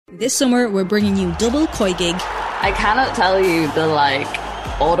This summer, we're bringing you double Koi gig. I cannot tell you the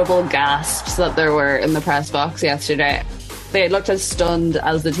audible gasps that there were in the press box yesterday. They looked as stunned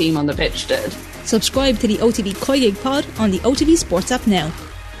as the team on the pitch did. Subscribe to the OTB Koi Gig pod on the OTB Sports app now.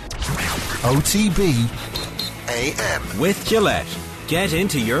 OTB AM. With Gillette. Get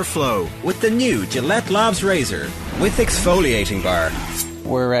into your flow with the new Gillette Labs Razor with exfoliating bar.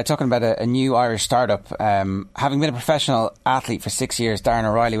 We're talking about a new Irish startup. Having been a professional athlete for 6 years, Darren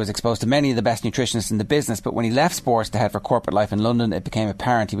O'Reilly was exposed to many of the best nutritionists in the business, but when he left sports to head for corporate life in London, it became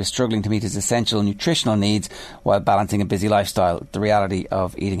apparent he was struggling to meet his essential nutritional needs while balancing a busy lifestyle. The reality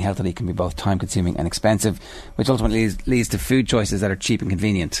of eating healthily can be both time-consuming and expensive, which ultimately leads to food choices that are cheap and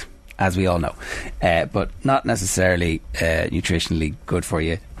convenient, as we all know, but not necessarily nutritionally good for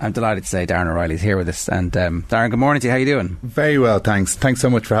you. I'm delighted to say Darren O'Reilly's here with us. And Darren, good morning to you. How are you doing? Very well, thanks. Thanks so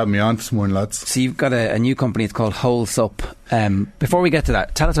much for having me on this morning, lads. So you've got a new company, it's called Wholesup. Before we get to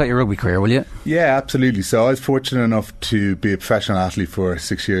that, tell us about your rugby career, will you? Yeah, absolutely. So I was fortunate enough to be a professional athlete for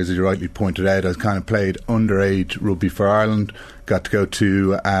 6 years, as you rightly pointed out. I kind of played underage rugby for Ireland, got to go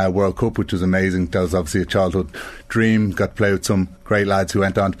to World Cup, which was amazing. That was obviously a childhood dream. Got to play with some great lads who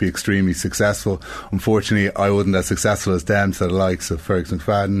went on to be extremely successful. Unfortunately, I wasn't as successful as them, so the likes of Fergus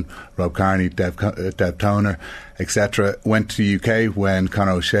McFadden, Rob Carney, Deb Toner, etc. Went to the UK when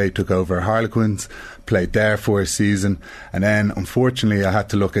Conor O'Shea took over Harlequins, played there for a season, and then unfortunately I had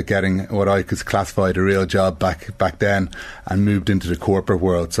to look at getting what I could classify as a real job back then, and moved into the corporate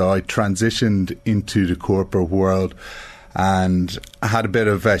world. So I transitioned into the corporate world, and I had a bit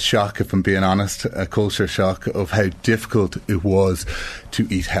of a shock, if I'm being honest, a culture shock of how difficult it was to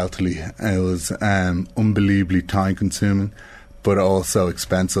eat healthily. It was unbelievably time consuming, but also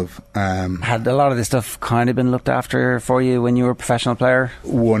expensive. Had a lot of this stuff kind of been looked after for you when you were a professional player?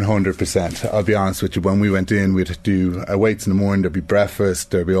 100%. I'll be honest with you. When we went in, we'd do weights in the morning, there'd be breakfast,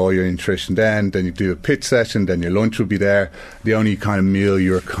 there'd be all your nutrition then you'd do a pitch session, then your lunch would be there. The only kind of meal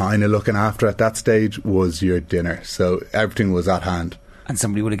you were kind of looking after at that stage was your dinner. So everything was at hand. And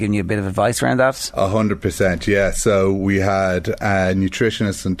somebody would have given you a bit of advice around that? 100%, yeah. So we had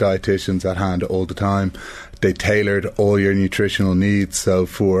nutritionists and dietitians at hand all the time. They tailored all your nutritional needs. So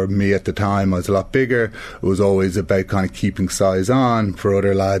for me at the time, I was a lot bigger. It was always about kind of keeping size on. For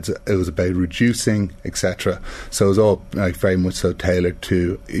other lads, it was about reducing, etc. So it was all very much so tailored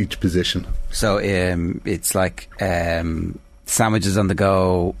to each position. So it's like sandwiches on the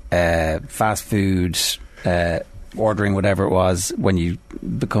go, fast food, ordering whatever it was when you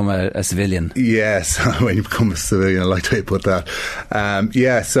become a civilian. Yes, when you become a civilian, I like the way you put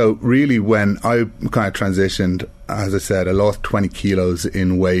that. So really when I kind of transitioned, as I said, I lost 20 kilos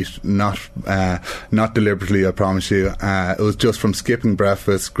in weight, not deliberately, I promise you. It was just from skipping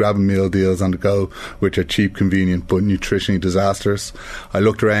breakfast, grabbing meal deals on the go, which are cheap, convenient, but nutritionally disastrous. I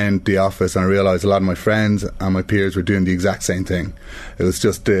looked around the office and I realised a lot of my friends and my peers were doing the exact same thing. It was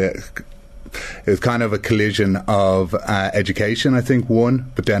just it was kind of a collision of education, I think,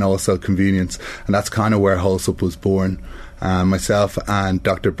 one, but then also convenience. And that's kind of where Wholesup was born. Myself and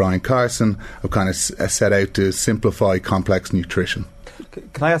Dr. Brian Carson have kind of set out to simplify complex nutrition.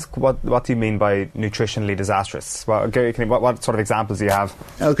 Can I ask what do you mean by nutritionally disastrous? What sort of examples do you have?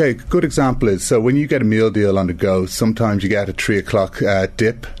 Okay, good example is, so when you get a meal deal on the go, sometimes you get a 3 o'clock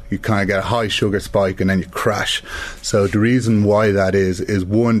dip, you kind of get a high sugar spike and then you crash. So the reason why that is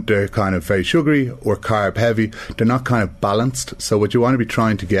one, they're kind of very sugary or carb heavy. They're not kind of balanced. So what you want to be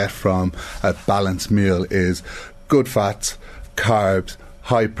trying to get from a balanced meal is good fats, carbs,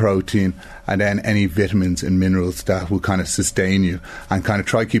 high protein, and then any vitamins and minerals that will kind of sustain you, and kind of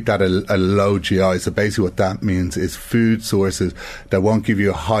try to keep that a low GI. So basically what that means is food sources that won't give you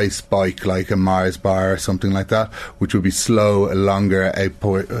a high spike like a Mars bar or something like that, which will be slow, longer,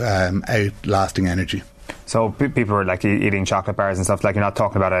 outlasting energy. So people are like eating chocolate bars and stuff, like you're not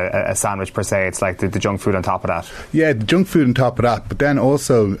talking about a sandwich per se, it's like the junk food on top of that. Yeah, the junk food on top of that, but then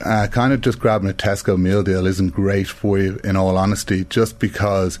also kind of just grabbing a Tesco meal deal isn't great for you, in all honesty, just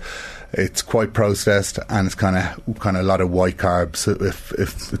because it's quite processed and it's kind of a lot of white carbs,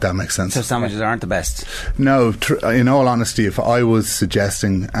 if that makes sense. So sandwiches aren't the best? No, in all honesty, if I was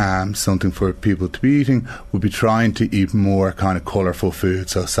suggesting something for people to be eating, we'd be trying to eat more kind of colourful food,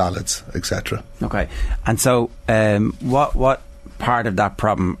 so salads, etc. Okay, and so what part of that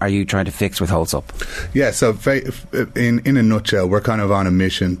problem are you trying to fix with Wholesup? Yeah, so in a nutshell, we're kind of on a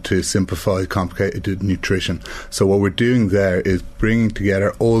mission to simplify complicated nutrition. So what we're doing there is bringing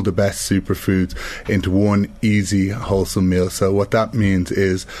together all the best superfoods into one easy, wholesome meal. So what that means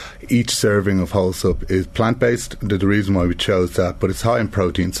is each serving of Wholesup is plant-based. There's the reason why we chose that, but it's high in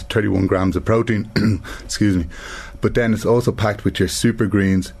protein, so 31 grams of protein, excuse me. but then it's also packed with your super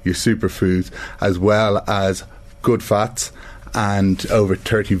greens, your superfoods, as well as good fats and over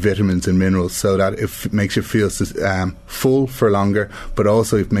 30 vitamins and minerals, so that it makes you feel full for longer, but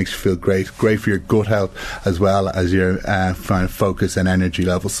also it makes you feel great for your gut health as well as your focus and energy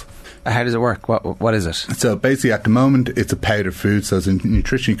levels. How does it work? What is it? So basically at the moment it's a powder food, so it's a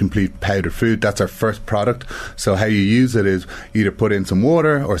nutritionally complete powder food. That's our first product. So how you use it is either put in some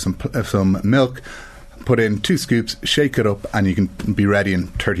water or some milk, put in 2 scoops, shake it up, and you can be ready in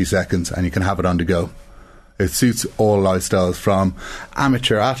 30 seconds and you can have it on the go. It suits all lifestyles, from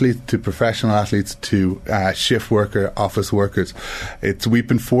amateur athletes to professional athletes to shift worker, office workers. We've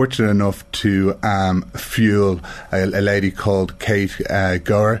been fortunate enough to fuel a lady called Kate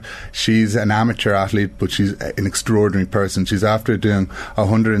Gower. She's an amateur athlete, but she's an extraordinary person. She's after doing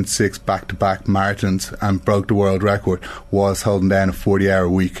 106 back-to-back marathons and broke the world record whilst holding down a 40-hour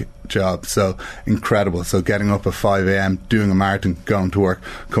week job. So incredible. So getting up at 5 a.m, doing a marathon, going to work,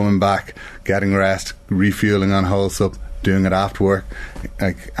 coming back, getting rest, refueling on Wholesup, doing it after work.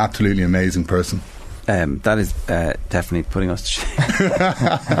 Like, absolutely amazing person. That is definitely putting us to shame.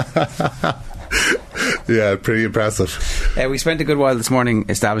 Yeah, pretty impressive. We spent a good while this morning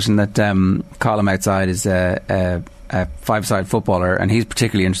establishing that Colm outside is a five-side footballer, and he's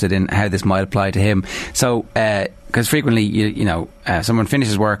particularly interested in how this might apply to him. So because frequently you know someone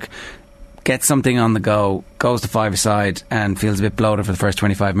finishes work, gets something on the go, goes to five-a-side and feels a bit bloated for the first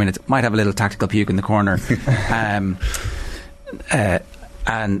 25 minutes, might have a little tactical puke in the corner.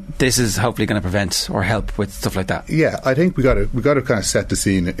 And this is hopefully going to prevent or help with stuff like that. Yeah, I think we got to kind of set the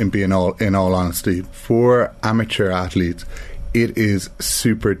scene in all honesty. For amateur athletes, it is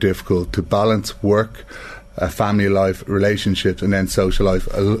super difficult to balance work, family life, relationships, and then social life,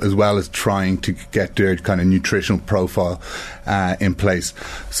 as well as trying to get their kind of nutritional profile in place.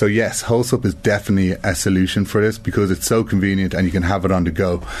 So yes, Wholesup is definitely a solution for this because it's so convenient and you can have it on the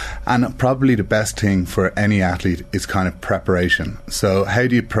go. And probably the best thing for any athlete is kind of preparation. So how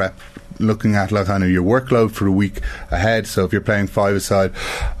do you prep? Looking at kind of your workload for the week ahead. So if you're playing five-a-side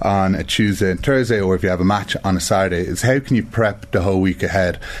on a Tuesday and Thursday, or if you have a match on a Saturday, is how can you prep the whole week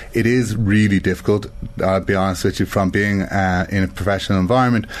ahead? It is really difficult, I'll be honest with you. From being in a professional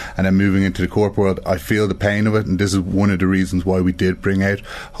environment and then moving into the corporate world, I feel the pain of it, and this is one of the reasons why we did bring out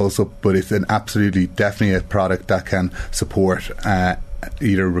Wholesup. But it's definitely a product that can support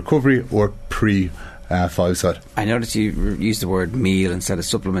either recovery or five-side. I noticed you used the word meal instead of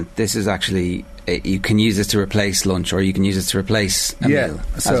supplement. This is actually, you can use this to replace lunch, or you can use it to replace a meal,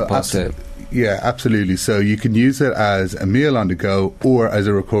 as opposed to... Yeah, absolutely. So you can use it as a meal on the go or as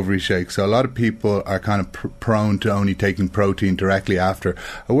a recovery shake. So a lot of people are kind of prone to only taking protein directly after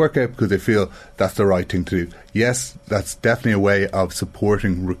a workout because they feel that's the right thing to do. Yes, that's definitely a way of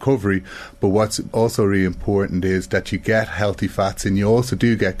supporting recovery, but what's also really important is that you get healthy fats and you also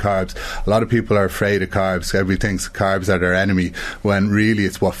do get carbs. A lot of people are afraid of carbs. Everybody thinks carbs are their enemy, when really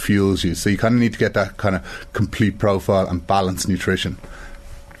it's what fuels you. So you kind of need to get that kind of complete profile and balanced nutrition.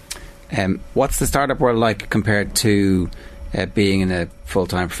 What's the startup world like compared to being in a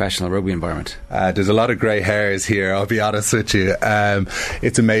full-time professional rugby environment? There's a lot of grey hairs here, I'll be honest with you.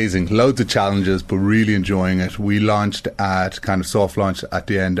 It's amazing, loads of challenges, but really enjoying it. We launched kind of soft launch at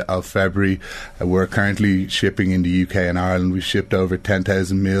the end of February. We're currently shipping in the UK and Ireland. We've shipped over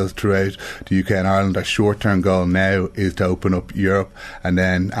 10,000 meals throughout the UK and Ireland. Our short-term goal now is to open up Europe, and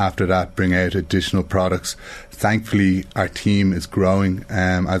then after that bring out additional products. Thankfully our team is growing.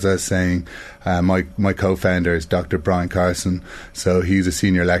 As I was saying, my co-founder is Dr. Brian Carson, so he's a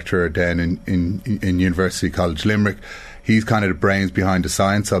senior lecturer down in University College Limerick. He's kind of the brains behind the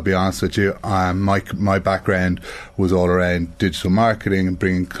science, I'll be honest with you. My background was all around digital marketing and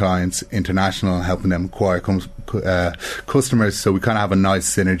bringing clients international and helping them acquire customers, so we kind of have a nice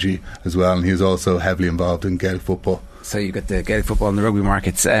synergy as well, and he's also heavily involved in Gaelic football. So you've got the Gaelic football and the rugby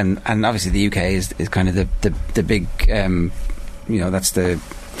markets, and obviously the UK is kind of the big, that's the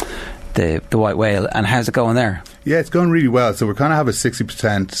white whale. And how's it going there? Yeah, it's going really well. So we kind of have a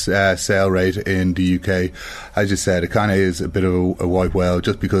 60% sale rate in the UK. As you said, it kind of is a bit of a white whale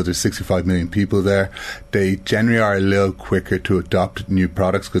just because there's 65 million people there. They generally are a little quicker to adopt new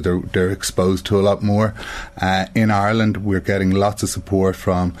products because they're exposed to a lot more. In Ireland, we're getting lots of support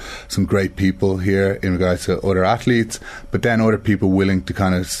from some great people here in regards to other athletes, but then other people willing to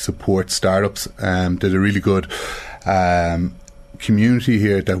kind of support startups. There's a really good community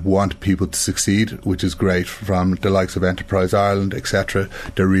here that want people to succeed, which is great, from the likes of Enterprise Ireland, etc.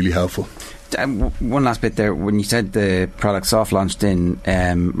 They're really helpful. One last bit there, when you said the product soft launched in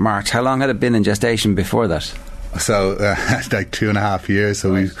March, how long had it been in gestation before that? So like 2.5 years.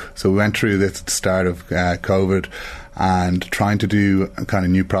 So we went through this at the start of COVID, and trying to do kind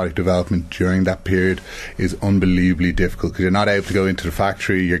of new product development during that period is unbelievably difficult because you're not able to go into the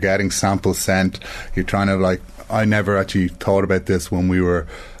factory, you're getting samples sent, you're trying to I never actually thought about this when we were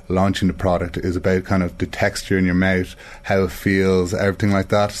launching the product, is about kind of the texture in your mouth, how it feels, everything like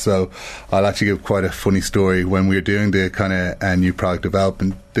that. So I'll actually give quite a funny story. When we were doing the kind of new product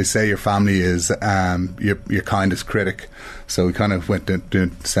development, they say your family is your kindest critic. So we kind of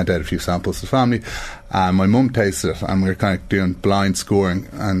sent out a few samples to the family. My mum tasted it, and we were kind of doing blind scoring.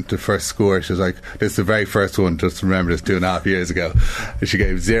 And the first score, she was like, "This is the very first one. Just remember this 2.5 years ago." And she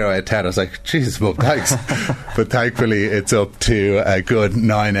gave 0 out of 10. I was like, "Jesus, Mum, thanks." But thankfully, it's up to a good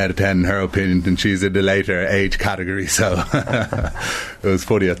 9 out of 10 in her opinion, and she's in the later age category. So it was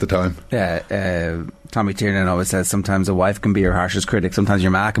funny at the time. Yeah. Tommy Tiernan always says sometimes a wife can be your harshest critic, sometimes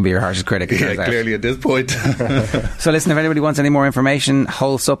your ma can be your harshest critic. Yeah, clearly at this point. So listen, if anybody wants any more information,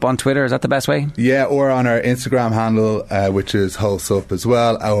 Wholesup on Twitter, is that the best way? Yeah, or on our Instagram handle, which is Wholesup as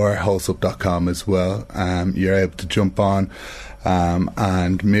well, or wholesup.com as well. You're able to jump on.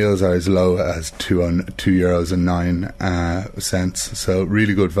 And meals are as low as €2.09. So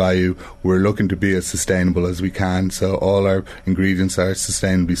really good value. We're looking to be as sustainable as we can. So all our ingredients are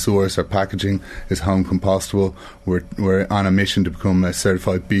sustainably sourced. Our packaging is home compostable. We're on a mission to become a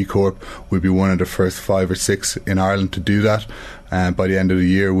certified B Corp. We'll be one of the first 5 or 6 in Ireland to do that. By the end of the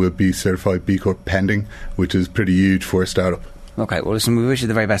year, we'll be certified B Corp pending, which is pretty huge for a startup. Okay, well listen, we wish you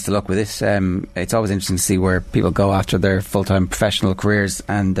the very best of luck with this. It's always interesting to see where people go after their full-time professional careers,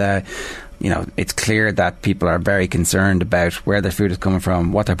 and it's clear that people are very concerned about where their food is coming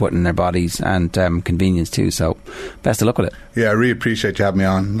from, what they're putting in their bodies, and convenience too. So best of luck with it. Yeah, I really appreciate you having me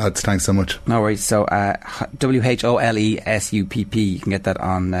on, lads. Thanks so much. No worries. So WHOLESUPP, you can get that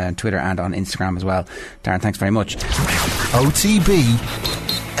on Twitter and on Instagram as well. Darren, thanks very much. OTB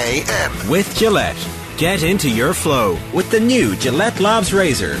AM with Gillette. Get into your flow with the new Gillette Labs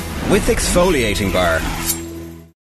Razor with exfoliating bar.